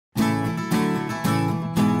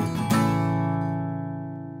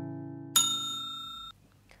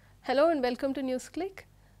Hello and welcome to NewsClick.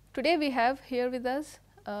 Today we have here with us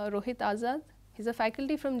Rohit Azad. He's a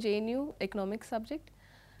faculty from JNU economics subject.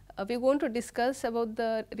 We're going to discuss about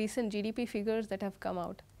the recent GDP figures that have come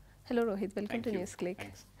out. Hello Rohit, welcome to NewsClick.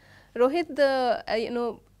 Thanks. Rohit,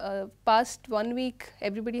 the past 1 week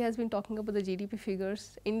everybody has been talking about the GDP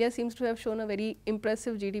figures. India seems to have shown a very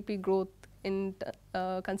impressive GDP growth in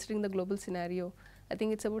considering the global scenario. I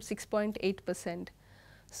think it's about 6.8%.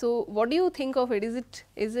 So, what do you think of it?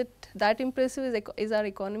 Is it that impressive? Is our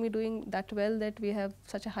economy doing that well that we have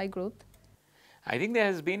such a high growth? I think there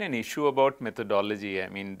has been an issue about methodology. I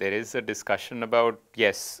mean, there is a discussion about,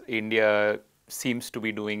 yes, India seems to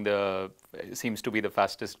be the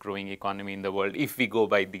fastest growing economy in the world if we go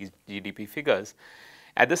by these GDP figures.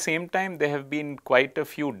 At the same time, there have been quite a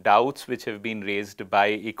few doubts which have been raised by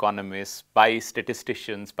economists, by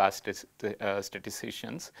statisticians, past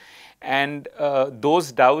statisticians, and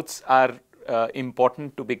those doubts are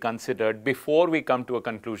important to be considered before we come to a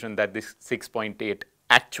conclusion that this 6.8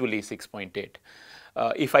 actually 6.8.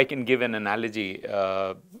 If I can give an analogy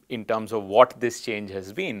in terms of what this change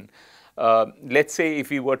has been, let's say if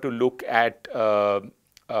we were to look at an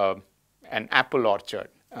apple orchard,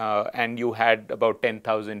 and you had about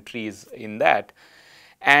 10,000 trees in that.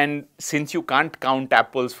 And since you can't count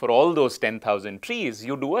apples for all those 10,000 trees,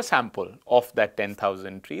 you do a sample of that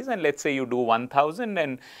 10,000 trees. And let's say you do 1,000,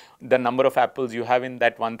 and the number of apples you have in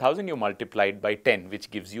that 1,000, you multiply it by 10, which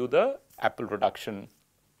gives you the apple production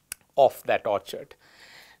of that orchard.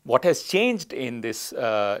 What has changed in this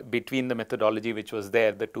between the methodology which was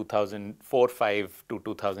there, the 2004-5 to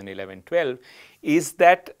 2011-12, is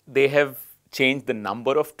that they have changed the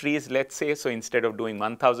number of trees, let's say. So, instead of doing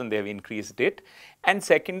 1,000, they have increased it. And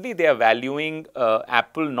secondly, they are valuing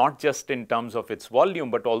apple not just in terms of its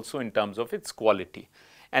volume, but also in terms of its quality.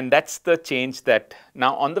 And that's the change that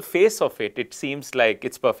now on the face of it, it seems like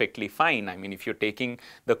it's perfectly fine. I mean, if you're taking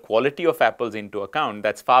the quality of apples into account,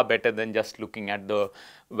 that's far better than just looking at the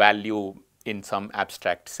value in some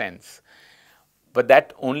abstract sense. But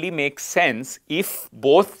that only makes sense if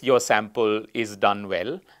both your sample is done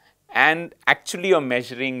well and actually you're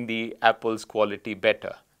measuring the apple's quality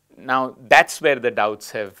better. Now, that's where the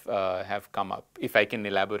doubts have come up, if I can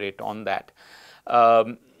elaborate on that.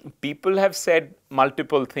 People have said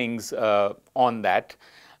multiple things on that.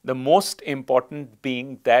 The most important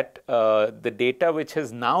being that the data which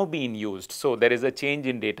has now been used, so there is a change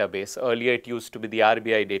in database. Earlier it used to be the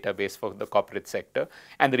RBI database for the corporate sector,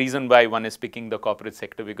 and the reason why one is picking the corporate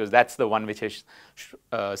sector because that's the one which has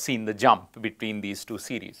seen the jump between these two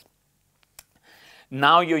series.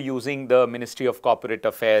 Now you're using the Ministry of Corporate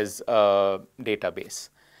Affairs database.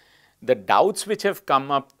 The doubts which have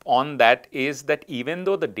come up on that is that even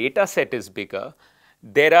though the data set is bigger,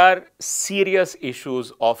 there are serious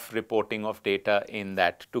issues of reporting of data in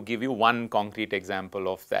that. To give you one concrete example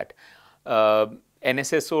of that,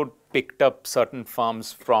 NSSO picked up certain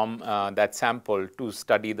firms from that sample to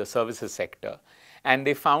study the services sector. And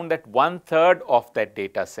they found that 1/3 of that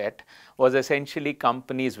data set was essentially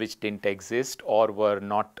companies which didn't exist or were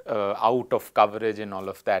not out of coverage and all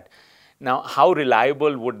of that. Now, how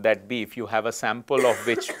reliable would that be if you have a sample of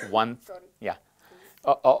which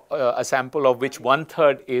a sample of which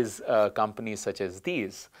 1/3 is companies such as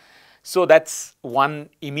these? So, that's one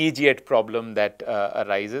immediate problem that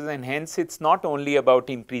arises, and hence it's not only about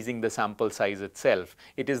increasing the sample size itself,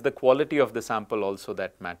 it is the quality of the sample also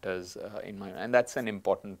that matters in my mind, and that's an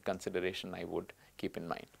important consideration I would keep in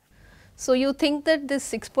mind. So, you think that this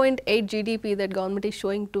 6.8 GDP that government is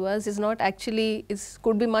showing to us is not actually,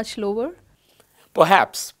 could be much lower?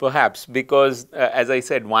 Perhaps, because as I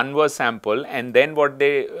said, one was sample, and then what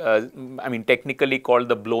they, technically called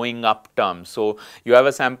the blowing up term. So, you have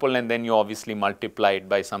a sample and then you obviously multiply it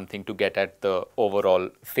by something to get at the overall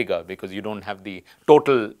figure, because you don't have the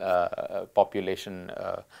total population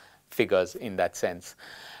figures in that sense.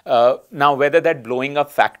 Now, whether that blowing up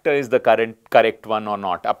factor is the correct one or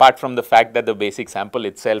not, apart from the fact that the basic sample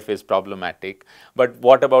itself is problematic, but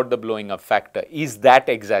what about the blowing up factor? Is that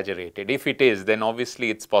exaggerated? If it is, then obviously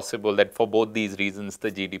it's possible that for both these reasons, the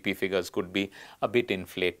GDP figures could be a bit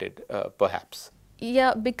inflated, perhaps.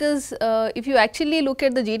 Yeah, because if you actually look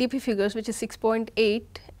at the GDP figures, which is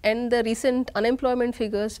 6.8, and the recent unemployment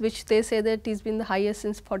figures, which they say that it's been the highest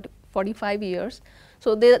since 45 years.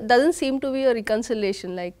 So, there doesn't seem to be a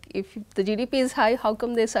reconciliation, like if the GDP is high, how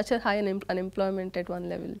come there is such a high unemployment at one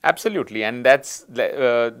level? Absolutely, and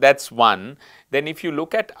that's one. Then if you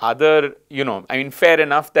look at other, fair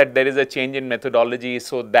enough that there is a change in methodology,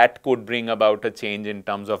 so that could bring about a change in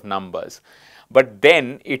terms of numbers. But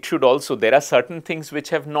then it should also, there are certain things which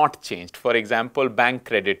have not changed. For example, bank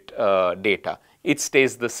credit data. it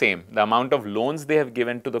stays the same. The amount of loans they have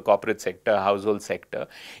given to the corporate sector, household sector,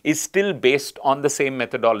 is still based on the same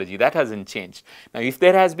methodology. That hasn't changed. Now, if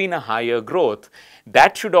there has been a higher growth,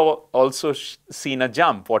 that should also seen a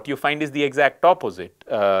jump. What you find is the exact opposite.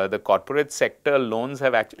 The corporate sector loans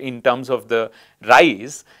have actually, in terms of the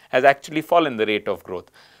rise, has actually fallen the rate of growth.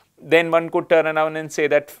 Then one could turn around and say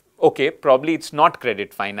that, okay, probably it's not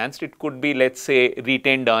credit financed. It could be, let's say,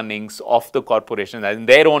 retained earnings of the corporation, and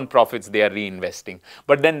their own profits they are reinvesting.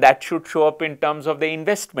 But then that should show up in terms of the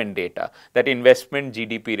investment data, that investment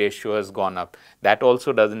GDP ratio has gone up. That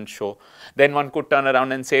also doesn't show. Then one could turn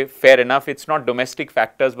around and say, fair enough, it's not domestic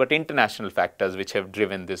factors, but international factors which have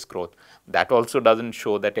driven this growth. That also doesn't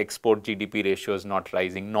show that export GDP ratio is not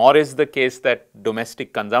rising, nor is the case that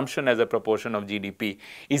domestic consumption as a proportion of GDP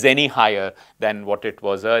is any higher than what it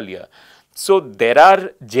was earlier. So there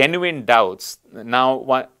are genuine doubts.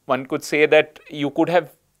 Now, one could say that you could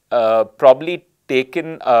have probably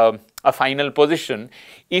taken a final position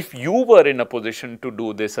if you were in a position to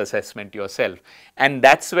do this assessment yourself. And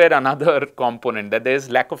that's where another component, that there is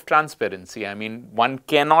lack of transparency. I mean, one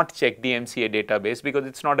cannot check the MCA database because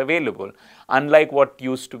it's not available, unlike what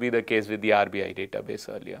used to be the case with the RBI database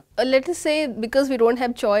earlier. Let us say, because we don't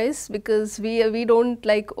have choice, because we don't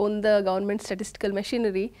like own the government statistical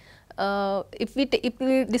machinery, if we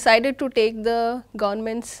decided to take the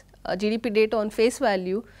government's GDP data on face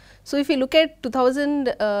value, so if you look at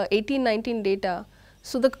 2018-19 data,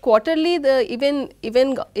 so the quarterly, even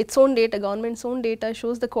its own data, government's own data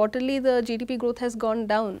shows the quarterly the GDP growth has gone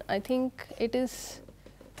down. I think it's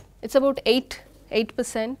about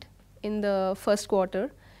 8% in the first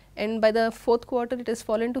quarter, and by the fourth quarter it has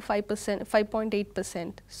fallen to 5%,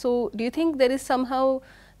 5.8%. So do you think there is somehow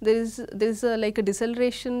there is like a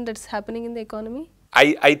deceleration that's happening in the economy?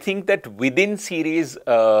 I think that within series,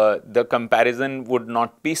 the comparison would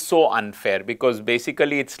not be so unfair, because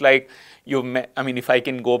basically it's like I mean, if I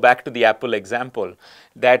can go back to the Apple example,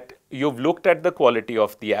 that you've looked at the quality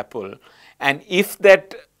of the apple, and if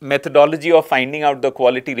that methodology of finding out the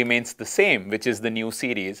quality remains the same, which is the new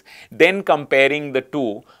series, then comparing the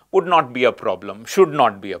two would not be a problem, should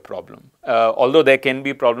not be a problem. Although there can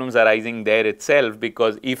be problems arising there itself,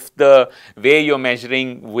 because if the way you're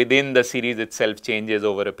measuring within the series itself changes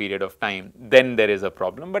over a period of time, then there is a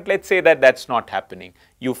problem. But let's say that that's not happening.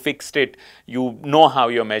 You fixed it, you know how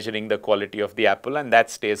you're measuring the quality of the apple, and that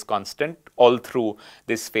stays constant all through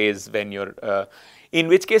this phase when you're, in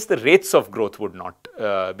which case the rates of growth would not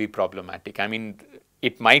be problematic. I mean,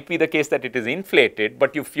 it might be the case that it is inflated,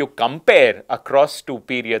 but if you compare across two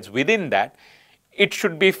periods within that, it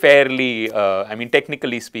should be fairly, I mean,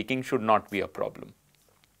 technically speaking, should not be a problem.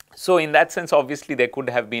 So in that sense, obviously, there could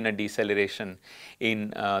have been a deceleration in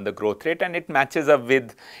the growth rate, and it matches up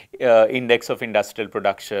with index of industrial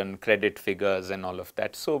production, credit figures and all of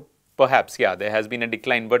that. So perhaps, yeah, there has been a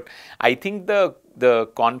decline, but I think the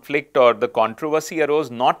conflict or the controversy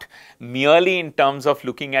arose not merely in terms of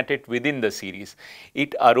looking at it within the series.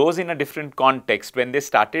 It arose in a different context when they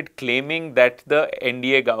started claiming that the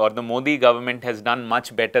NDA or the Modi government has done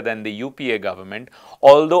much better than the UPA government,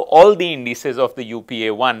 although all the indices of the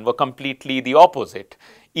UPA one were completely the opposite.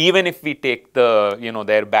 Even if we take the,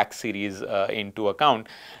 their back series into account,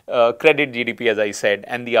 credit GDP, as I said,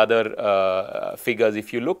 and the other figures,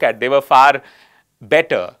 if you look at, they were far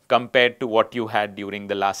better compared to what you had during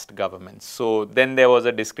the last government. So then there was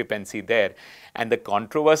a discrepancy there, and the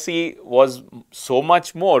controversy was so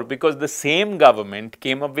much more because the same government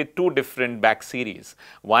came up with two different back series,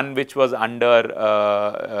 one which was under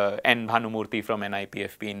N. Bhanumurthy from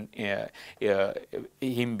NIPF,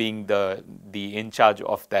 him being the in charge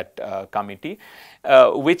of that committee,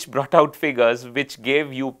 which brought out figures which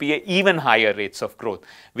gave UPA even higher rates of growth.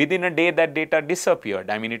 Within a day, that data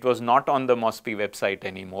disappeared. I mean, it was not on the MOSPI website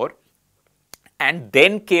anymore. And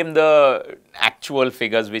then came the actual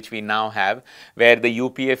figures which we now have, where the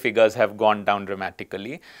UPA figures have gone down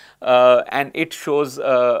dramatically. And it shows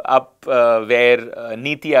up where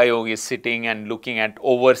Niti Aayog is sitting and looking at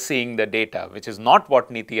overseeing the data, which is not what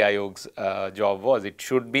Niti Aayog's job was. It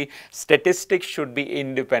should be, statistics should be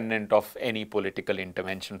independent of any political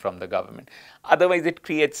intervention from the government. Otherwise, it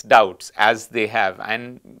creates doubts, as they have,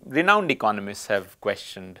 and renowned economists have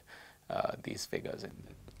questioned these figures.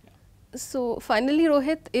 So finally,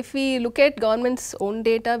 Rohit, if we look at government's own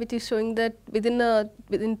data, which is showing that within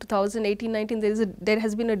 2018-19 there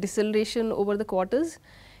has been a deceleration over the quarters,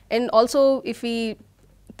 and also if we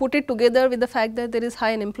put it together with the fact that there is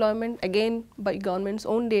high unemployment, again by government's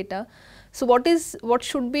own data. So what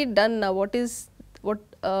should be done now? What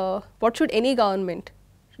should any government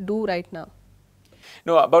do right now?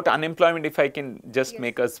 No, about unemployment, if I can just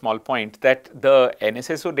make a small point, that the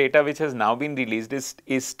NSSO data which has now been released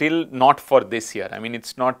is still not for this year. I mean,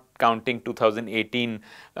 it's not counting 2018,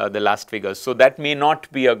 the last figures. So that may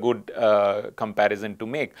not be a good comparison to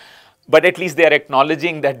make. But at least they are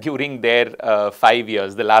acknowledging that during their 5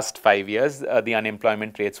 years, the last 5 years, the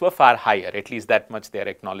unemployment rates were far higher. At least that much they are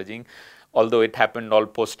acknowledging, although it happened all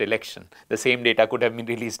post-election. The same data could have been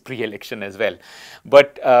released pre-election as well.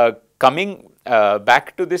 But coming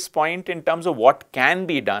back to this point in terms of what can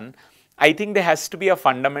be done, I think there has to be a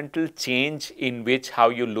fundamental change in which how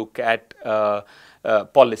you look at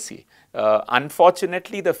policy.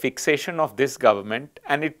 Unfortunately, the fixation of this government,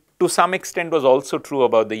 and it to some extent was also true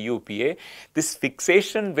about the UPA, this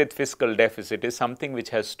fixation with fiscal deficit is something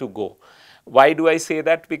which has to go. Why do I say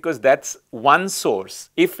that? Because that's one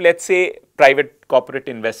source. If, let's say, private corporate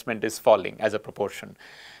investment is falling as a proportion,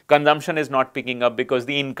 consumption is not picking up because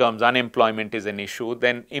the incomes, unemployment is an issue,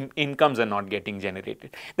 then incomes are not getting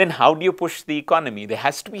generated. Then how do you push the economy? There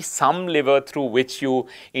has to be some lever through which you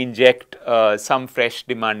inject some fresh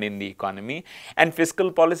demand in the economy, and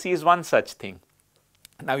fiscal policy is one such thing.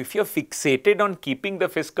 Now, if you're fixated on keeping the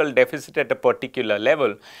fiscal deficit at a particular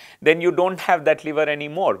level, then you don't have that lever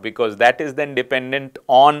anymore, because that is then dependent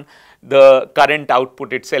on the current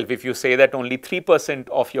output itself. If you say that only 3%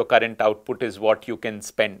 of your current output is what you can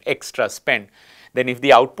spend, extra spend, then if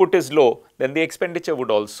the output is low, then the expenditure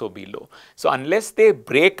would also be low. So unless they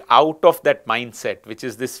break out of that mindset, which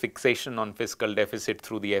is this fixation on fiscal deficit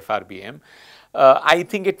through the FRBM, I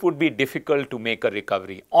think it would be difficult to make a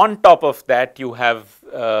recovery. On top of that, you have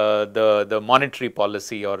the monetary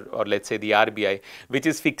policy, or let's say the RBI, which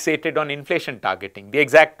is fixated on inflation targeting, the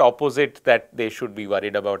exact opposite that they should be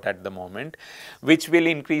worried about at the moment, which will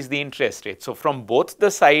increase the interest rate. So from both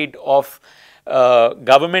the side of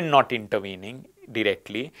government not intervening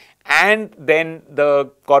directly, and then the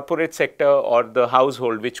corporate sector or the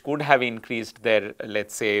household, which could have increased their,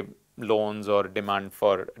 let's say, loans or demand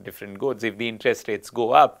for different goods, if the interest rates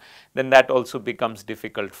go up, then that also becomes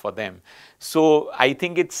difficult for them. So I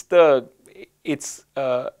think what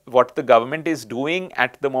the government is doing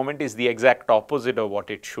at the moment is the exact opposite of what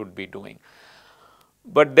it should be doing.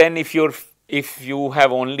 But then if you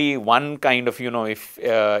have only one kind of, if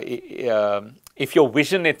your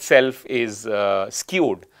vision itself is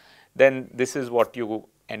skewed, then this is what you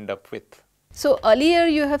end up with. So earlier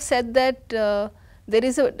you have said that there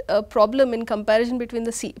is a problem in comparison between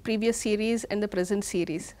the previous series and the present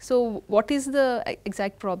series. So what is the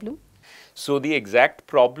exact problem? So the exact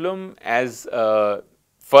problem, as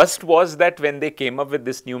first, was that when they came up with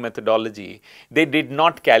this new methodology, they did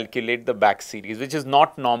not calculate the back series, which is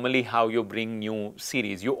not normally how you bring new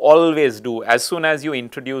series. You always do. As soon as you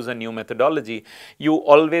introduce a new methodology, you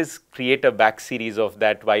always create a back series of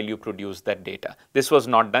that while you produce that data. This was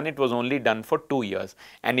not done. It was only done for 2 years.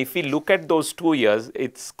 And if we look at those 2 years,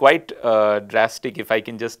 it's quite drastic. If I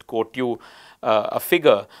can just quote you a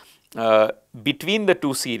figure. Between the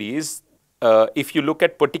 2 series, if you look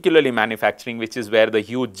at particularly manufacturing, which is where the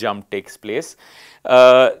huge jump takes place,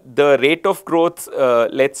 the rate of growth,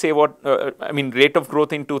 let's say rate of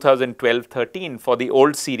growth in 2012-13 for the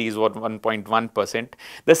old series was 1.1%.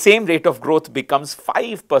 The same rate of growth becomes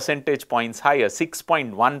 5 percentage points higher,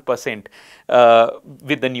 6.1%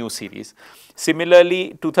 with the new series.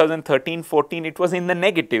 Similarly, 2013-14, it was in the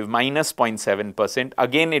negative, minus 0.7%.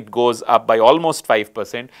 Again, it goes up by almost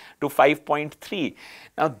 5% to 5.3.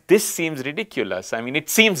 Now, this seems ridiculous. I mean, it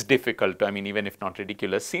seems difficult to, even if not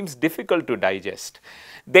ridiculous, seems difficult to digest.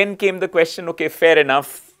 Then came the question, okay, fair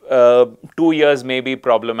enough, 2 years may be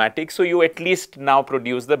problematic. So you at least now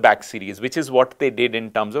produce the back series, which is what they did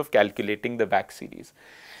in terms of calculating the back series.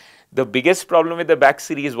 The biggest problem with the back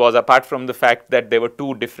series was, apart from the fact that there were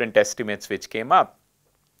 2 different estimates which came up,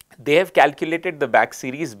 they have calculated the back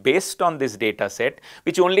series based on this data set,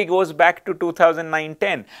 which only goes back to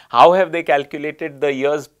 2009-10. How have they calculated the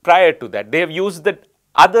years prior to that? They have used the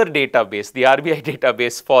other database, the RBI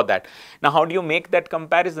database, for that. Now, how do you make that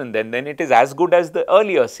comparison then? Then it is as good as the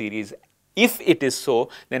earlier series. If it is so,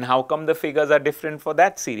 then how come the figures are different for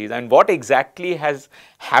that series? And what exactly has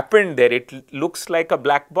happened there? It looks like a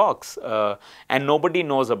black box, and nobody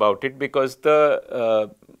knows about it, because the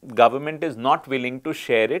government is not willing to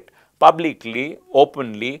share it publicly,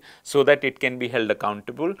 openly, so that it can be held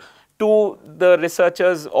accountable to the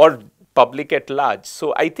researchers or public at large.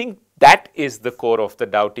 So I think that is the core of the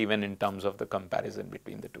doubt, even in terms of the comparison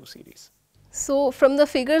between the 2 series. So from the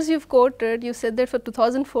figures you've quoted, you said that for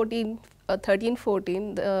 2014,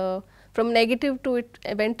 13-14, from negative to it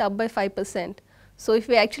went up by 5%. So if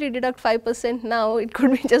we actually deduct 5% now, it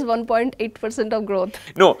could be just 1.8% of growth.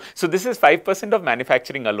 No, so this is 5% of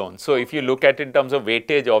manufacturing alone. So if you look at it in terms of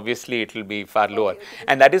weightage, obviously it will be far lower.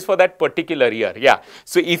 And that is for that particular year. Yeah.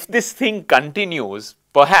 So if this thing continues,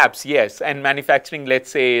 perhaps yes, and manufacturing,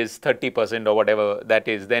 let's say, is 30% or whatever that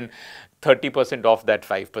is, then 30% of that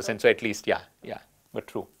 5%. So at least, yeah, but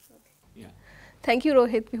true. Yeah. Thank you,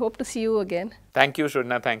 Rohit. We hope to see you again. Thank you,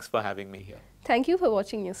 Srujana. Thanks for having me here. Thank you for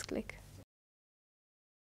watching NewsClick.